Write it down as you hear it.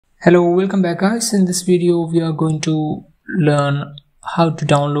Hello, welcome back guys. In this video we are going to learn how to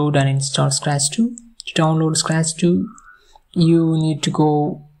download and install Scratch 2. To download Scratch 2 you need to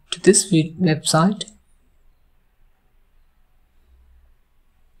go to this website.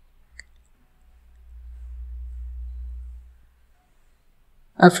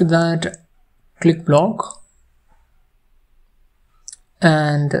 After that, click blog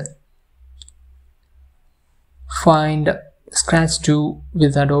and find Scratch 2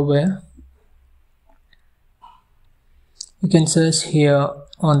 with Adobe Air. You can search here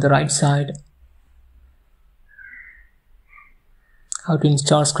on the right side how to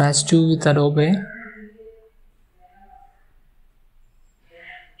install Scratch 2 with Adobe Air.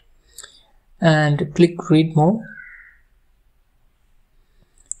 And click read more.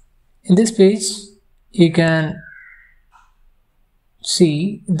 In this page you can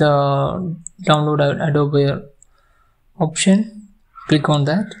see the download Adobe Air option. Click on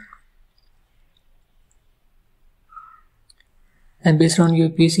that, and based on your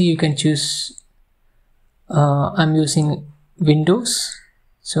PC you can choose. I'm using Windows,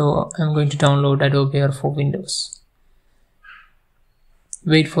 so I'm going to download Adobe Air for Windows.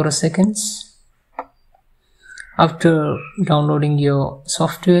 Wait for a second. After downloading your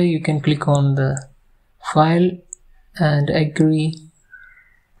software you can click on the file and agree,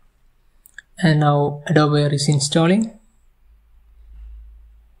 and now Adobe Air is installing.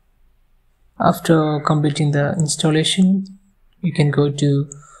 After completing the installation you can go to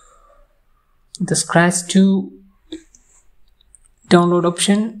the Scratch 2 download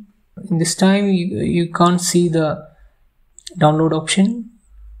option. In this time you can't see the download option.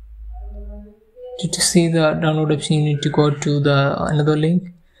 To see the download option you need to go to the another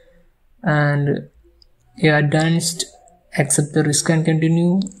link and advanced, accept the risk and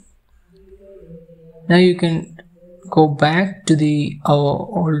continue. Now you can go back to our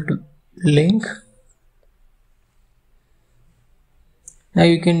old link. Now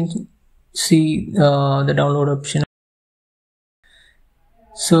you can see the download option.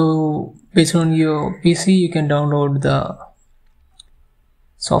 So based on your PC you can download the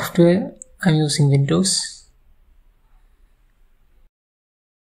software. I'm using Windows.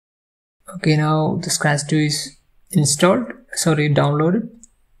 Okay, now the Scratch 2 is downloaded,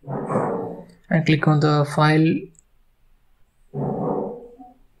 and click on the file.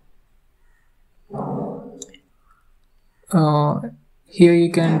 Here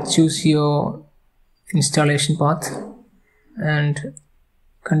you can choose your installation path and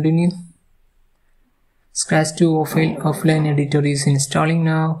continue. Scratch 2 offline editor is installing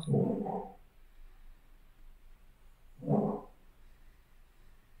now.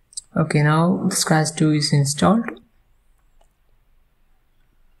 Okay, now the Scratch 2 is installed.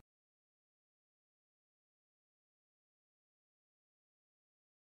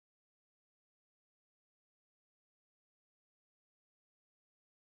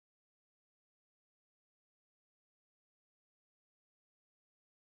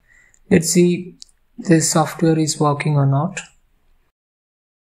 Let's see this software is working or not.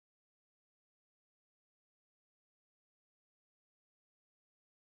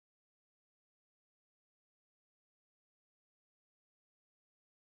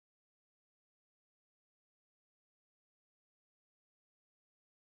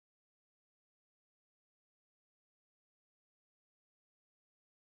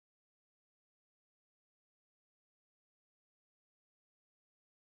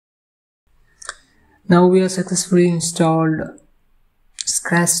 Now we have successfully installed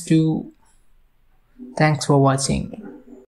Scratch 2. Thanks for watching.